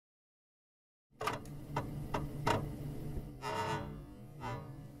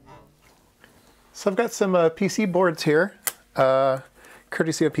So I've got some PC boards here,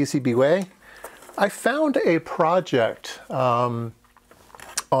 courtesy of PCBWay. I found a project online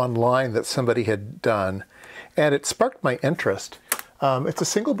that somebody had done, and it sparked my interest. It's a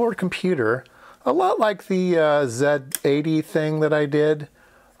single board computer, a lot like the Z80 thing that I did,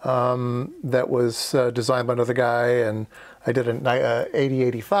 that was designed by another guy, and I did an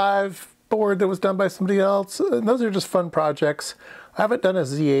 8085 board that was done by somebody else. And those are just fun projects. I haven't done a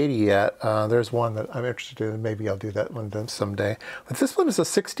Z80 yet. There's one that I'm interested in. Maybe I'll do that one someday. But this one is a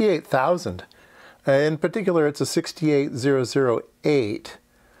 68000. In particular, it's a 68008.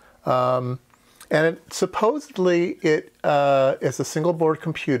 And supposedly it is a single board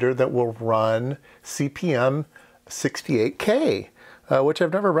computer that will run CPM 68K, which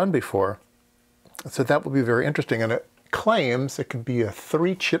I've never run before. So that will be very interesting. And it claims it can be a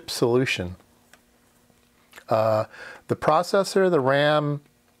 3-chip solution. The processor, the RAM,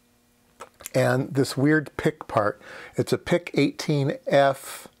 and this weird PIC part. It's a PIC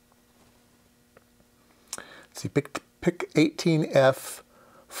 18F. Let's see, PIC 18F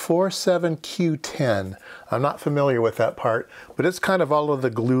 47Q10. I'm not familiar with that part, but it's kind of all of the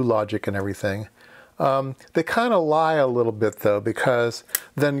glue logic and everything. They kind of lie a little bit though, because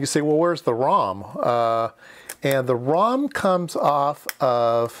then you say, well, where's the ROM? And the ROM comes off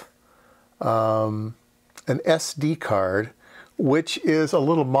of an SD card, which is a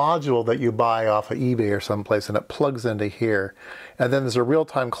little module that you buy off of eBay or someplace, and it plugs into here. And then there's a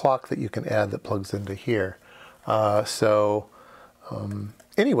real-time clock that you can add that plugs into here.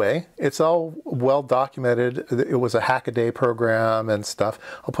 Anyway, it's all well documented. It was a hack-a-day program and stuff.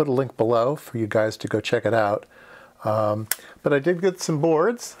 I'll put a link below for you guys to go check it out. But I did get some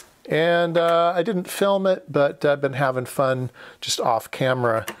boards, and I didn't film it, but I've been having fun just off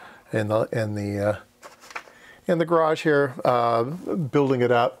camera in the garage here, building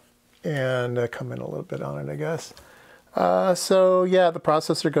it up, and come in a little bit on it, I guess. So yeah, the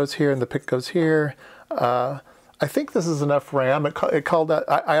processor goes here and the PIC goes here. I think this is enough RAM. It called out,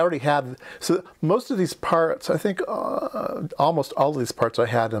 I already had, so most of these parts, I think almost all of these parts I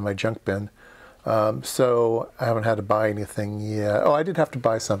had in my junk bin. So I haven't had to buy anything yet. Oh, I did have to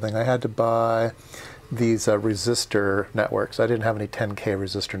buy something. I had to buy these resistor networks. I didn't have any 10K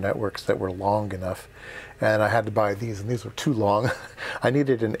resistor networks that were long enough. And I had to buy these, and these were too long. I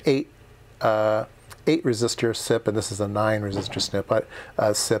needed an 8 resistor SIP, and this is a 9 resistor SIP,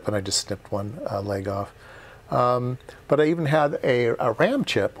 and I just snipped one leg off. But I even had a RAM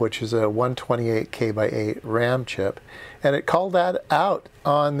chip, which is a 128K by 8 RAM chip, and it called that out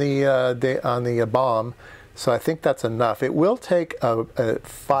on the BOM, so I think that's enough. It will take a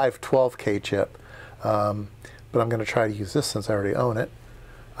 512K chip, but I'm going to try to use this since I already own it.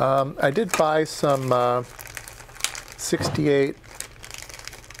 I did buy some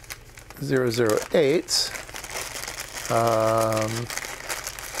 68008s,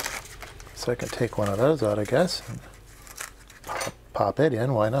 so I can take one of those out, I guess, and pop it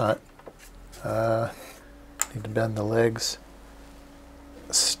in. Why not? Need to bend the legs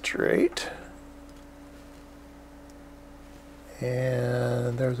straight.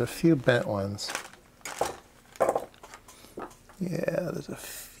 And there's a few bent ones. Yeah, there's a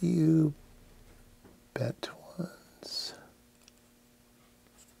few bent ones.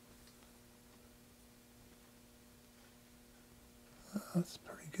 Oh, that's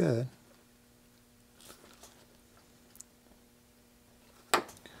pretty good.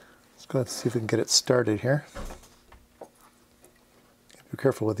 Let's go ahead and see if we can get it started here. Be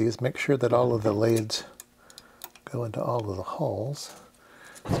careful with these. Make sure that all of the lathes go into all of the holes.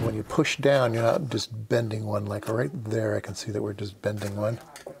 So when you push down, you're not just bending one, like right there I can see that we're just bending one.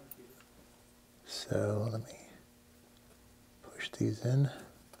 So let me push these in.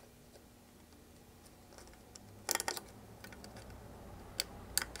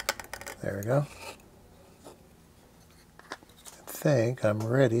 There we go. I think I'm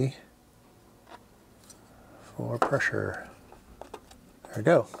ready for pressure. There we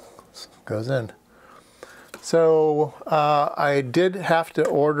go. Goes in. So I did have to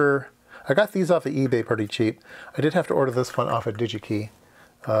order, I got these off of eBay pretty cheap. I did have to order this one off of DigiKey.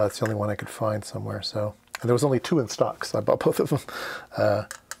 It's the only one I could find somewhere. So, and there was only 2 in stock, so I bought both of them.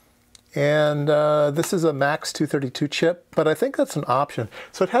 This is a Max 232 chip, but I think that's an option.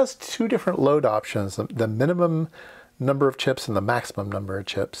 So it has 2 different load options, the minimum number of chips and the maximum number of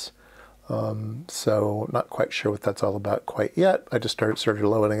chips. So not quite sure what that's all about quite yet. I just started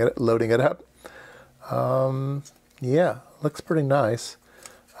loading it up. Yeah, looks pretty nice.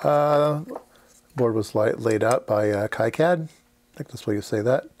 Board was laid out by KiCad. I think that's why you say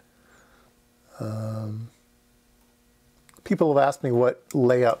that. People have asked me what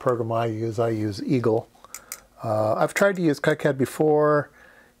layout program I use. I use Eagle. I've tried to use KiCad before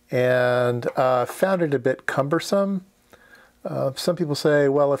and found it a bit cumbersome. Some people say,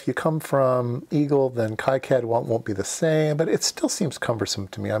 well, if you come from Eagle, then KiCad won't be the same, but it still seems cumbersome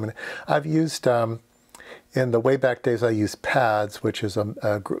to me. I mean, I've used, in the way back days, I used Pads, which is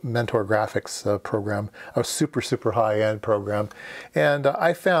a Mentor graphics program, a super high-end program, and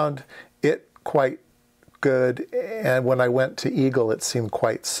I found it quite good, and when I went to Eagle, it seemed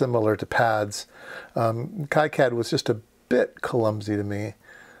quite similar to Pads. KiCad was just a bit clumsy to me.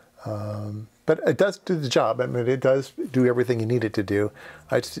 But it does do the job. I mean, it does do everything you need it to do.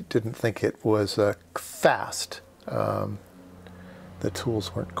 I just didn't think it was fast. The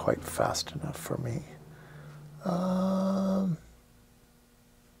tools weren't quite fast enough for me.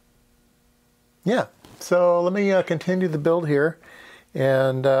 Yeah, so let me continue the build here.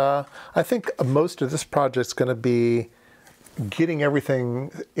 And I think most of this project is going to be getting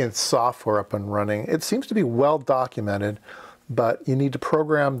everything in software up and running. It seems to be well documented, but you need to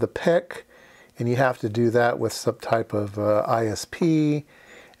program the PIC, and you have to do that with some type of ISP,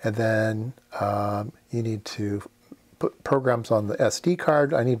 and then you need to put programs on the SD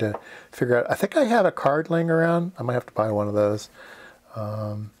card. I need to figure out, I think I have a card laying around. I might have to buy one of those.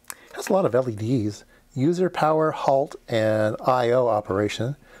 It has a lot of LEDs, user power, halt, and I/O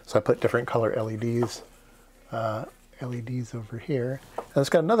operation. So I put different color LEDs over here. And it's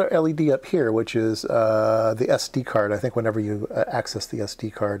got another LED up here, which is the SD card. I think whenever you access the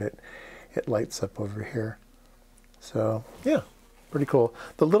SD card, it lights up over here. So yeah, pretty cool.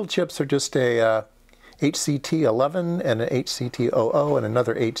 The little chips are just a HCT11 and an HCT00 and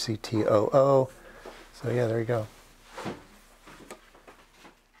another HCT00. So yeah, there you go.